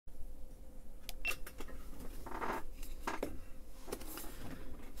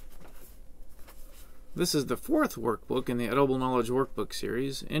This is the fourth workbook in the Edible Knowledge Workbook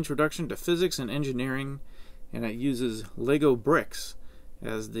series, Introduction to Physics and Engineering, and it uses Lego bricks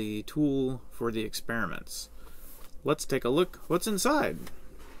as the tool for the experiments. Let's take a look what's inside.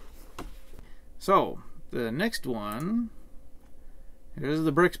 So, the next one, here's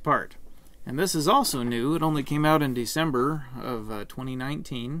the bricks part. And this is also new. It only came out in December of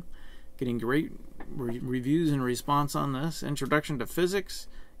 2019. Getting great reviews and response on this. Introduction to Physics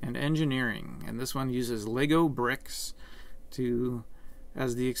and Engineering. And this one uses Lego bricks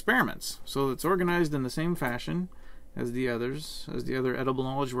as the experiments. So it's organized in the same fashion as the other Edible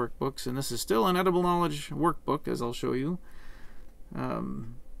Knowledge workbooks. And this is still an Edible Knowledge workbook, as I'll show you.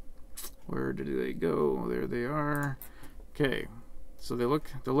 Where did they go? There they are. Okay. So they look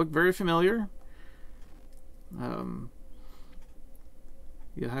very familiar.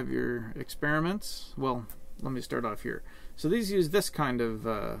 You have your experiments. Well, let me start off here. So these use this kind of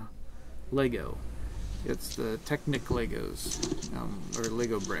Lego. It's the Technic Legos, or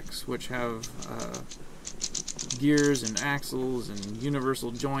Lego bricks, which have gears and axles and universal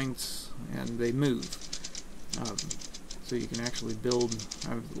joints, and they move. So you can actually build.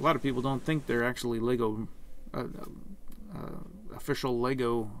 A lot of people don't think they're actually Lego. Official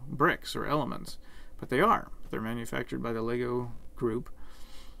Lego bricks or elements, but they are. They're manufactured by the Lego group,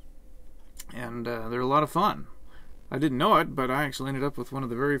 and they're a lot of fun. I didn't know it, but I actually ended up with one of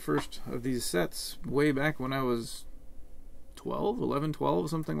the very first of these sets way back when I was 11, 12,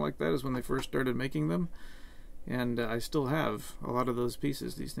 something like that is when they first started making them, and I still have a lot of those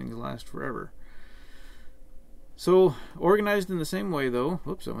pieces. These things last forever. So, organized in the same way though.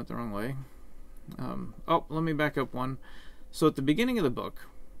 Oops, I went the wrong way. Oh, let me back up one. So at the beginning of the book,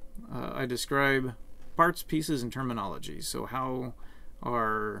 I describe parts, pieces, and terminology. So how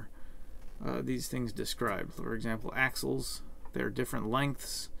are these things described? For example, axles, they're different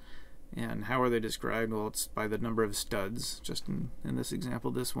lengths. And how are they described? Well, it's by the number of studs. Just in this example,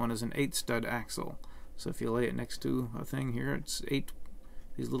 this one is an 8-stud axle. So if you lay it next to a thing here, it's 8,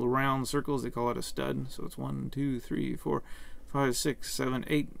 these little round circles, they call it a stud. So it's 1, 2, 3, 4, 5, 6, 7,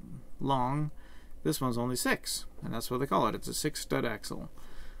 8 long. This one's only 6, and that's what they call it. It's a 6-stud axle.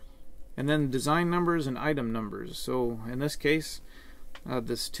 And then design numbers and item numbers. So in this case,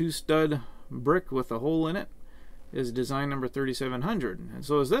 this 2-stud brick with a hole in it is design number 3700, and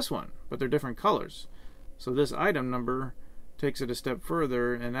so is this one, but they're different colors. So this item number takes it a step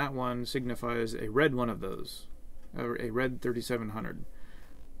further, and that one signifies a red one of those, a red 3700.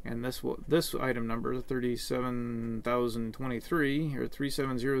 And this item number, 37,023 or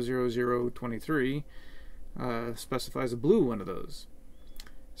 37,00023, specifies a blue one of those.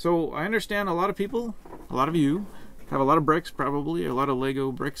 So I understand a lot of people, a lot of you, have a lot of bricks, probably a lot of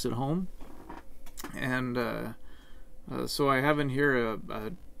Lego bricks at home, and so I have in here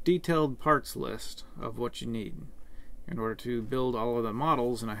a detailed parts list of what you need in order to build all of the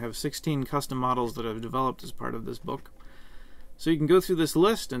models, and I have 16 custom models that I've developed as part of this book. So you can go through this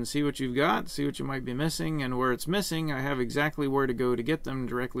list and see what you've got, see what you might be missing, and where it's missing, I have exactly where to go to get them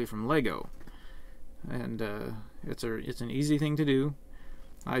directly from Lego. And it's an easy thing to do.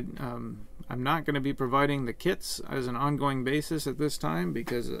 I'm not going to be providing the kits as an ongoing basis at this time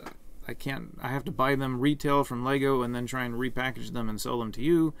because I have to buy them retail from Lego and then try and repackage them and sell them to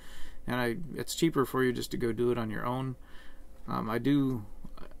you. And it's cheaper for you just to go do it on your own.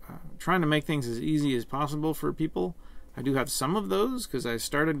 Trying to make things as easy as possible for people. I do have some of those because I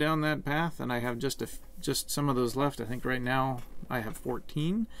started down that path, and I have just some of those left. I think right now I have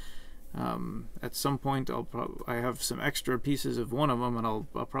 14. At some point I have some extra pieces of one of them, and I'll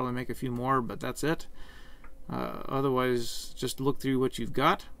probably make a few more, but that's it. Otherwise, just look through what you've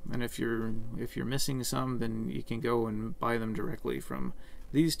got, and if you're missing some, then you can go and buy them directly from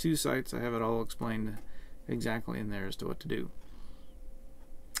these two sites. I have it all explained exactly in there as to what to do.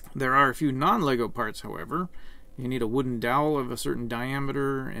 There are a few non-Lego parts, however. You need a wooden dowel of a certain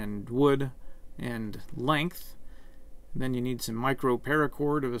diameter and wood and length. Then you need some micro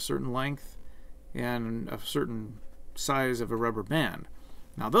paracord of a certain length and a certain size of a rubber band.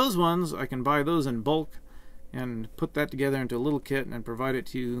 Now those ones, I can buy those in bulk and put that together into a little kit and provide it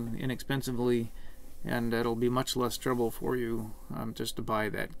to you inexpensively, and it'll be much less trouble for you just to buy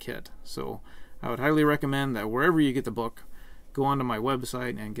that kit. So I would highly recommend that wherever you get the book, go onto my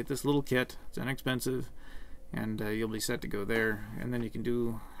website and get this little kit. It's inexpensive, and you'll be set to go there, and then you can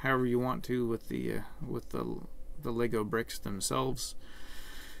do however you want to with the Lego bricks themselves.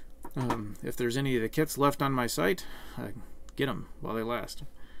 If there's any of the kits left on my site, get them while they last.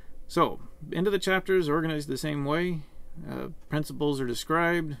 So into the chapters, organized the same way. Principles are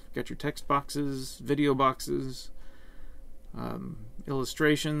described. Got your text boxes, video boxes,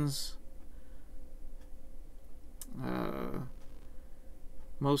 illustrations,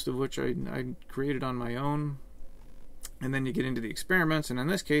 most of which I created on my own. And then you get into the experiments, and in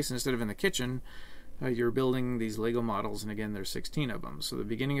this case, instead of in the kitchen, you're building these Lego models, and again, there's 16 of them. So the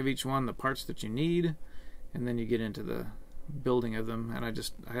beginning of each one, the parts that you need, and then you get into the building of them. And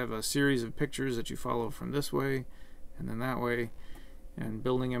I have a series of pictures that you follow from this way, and then that way, and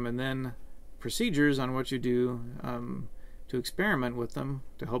building them, and then procedures on what you do to experiment with them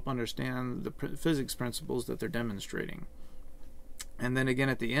to help understand the physics principles that they're demonstrating. And then again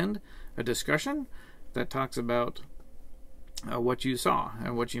at the end, a discussion that talks about what you saw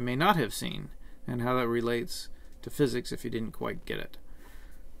and what you may not have seen, and how that relates to physics if you didn't quite get it.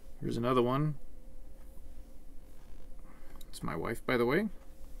 Here's another one. It's my wife, by the way,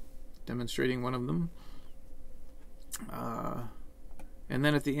 demonstrating one of them. And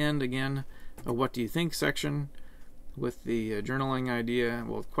then at the end, again, a what do you think section with the journaling idea,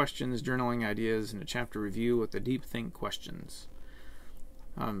 well, questions, journaling ideas, and a chapter review with the deep think questions.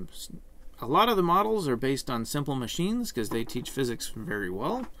 A lot of the models are based on simple machines because they teach physics very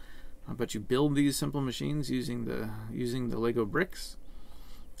well, but you build these simple machines using the Lego bricks.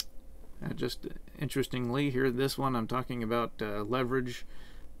 Just interestingly, here this one I'm talking about leverage,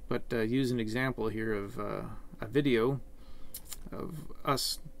 but use an example here of a video of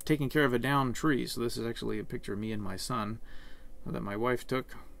us taking care of a downed tree. So this is actually a picture of me and my son that my wife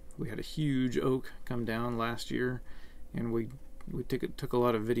took. We had a huge oak come down last year, and we took a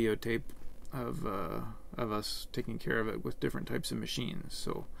lot of videotape of us taking care of it with different types of machines.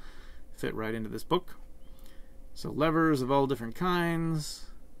 So fit right into this book. So levers of all different kinds,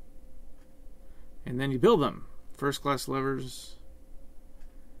 and then you build them. First class levers,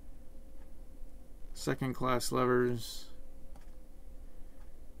 second class levers,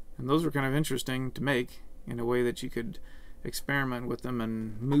 and those were kind of interesting to make in a way that you could experiment with them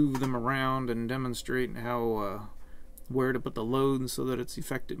and move them around and demonstrate how where to put the load so that it's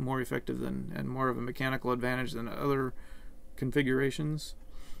more effective than, and more of a mechanical advantage than other configurations.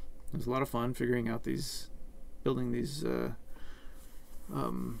 It was a lot of fun figuring out building these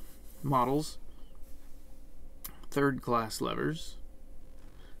models. Third class levers.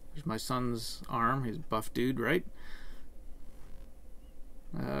 There's my son's arm. He's a buff dude, right?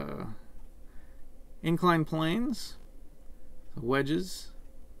 Inclined planes, wedges,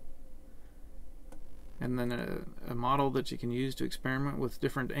 and then a model that you can use to experiment with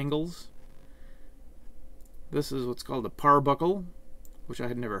different angles. This is what's called a parbuckle, which I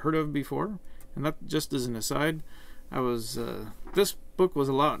had never heard of before. And that, just as an aside, this book was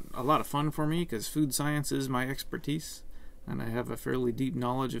a lot of fun for me because food science is my expertise, and I have a fairly deep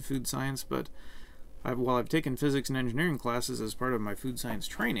knowledge of food science. But while I've taken physics and engineering classes as part of my food science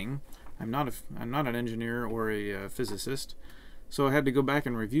training, I'm not an engineer or a physicist, so I had to go back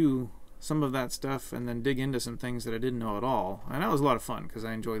and review some of that stuff and then dig into some things that I didn't know at all. And that was a lot of fun because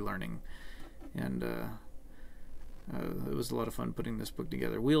I enjoy learning, and it was a lot of fun putting this book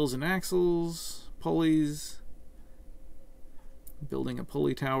together. Wheels and axles, pulleys, building a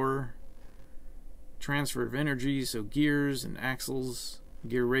pulley tower, transfer of energy, so gears and axles,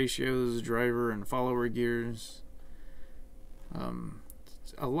 gear ratios, driver and follower gears.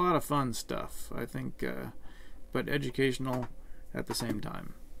 A lot of fun stuff, I think, but educational at the same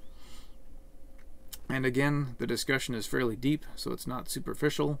time. And again, the discussion is fairly deep, so it's not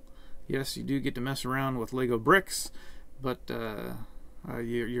superficial. Yes, you do get to mess around with Lego bricks, but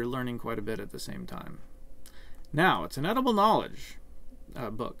you're learning quite a bit at the same time. Now, it's an edible knowledge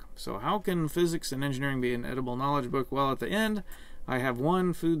book. So how can physics and engineering be an edible knowledge book? Well, at the end, I have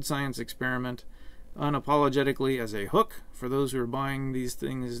one food science experiment unapologetically as a hook for those who are buying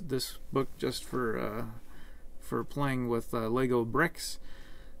this book just for playing with Lego bricks,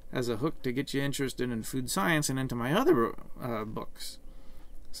 as a hook to get you interested in food science and into my other books.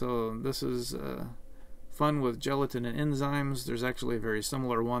 So this is fun with gelatin and enzymes. There's actually a very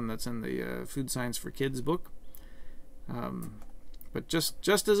similar one that's in the Food Science for Kids book. But just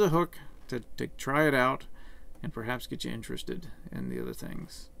as a hook to try it out and perhaps get you interested in the other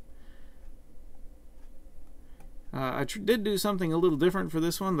things. I did do something a little different for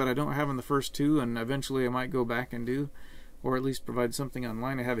this one that I don't have in the first two, and eventually I might go back and do, or at least provide something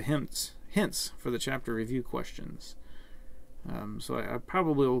online. I have hints for the chapter review questions. So I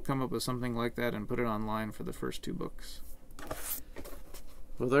probably will come up with something like that and put it online for the first two books.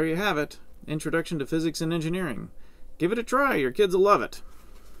 Well, there you have it. Introduction to Physics and Engineering. Give it a try. Your kids will love it.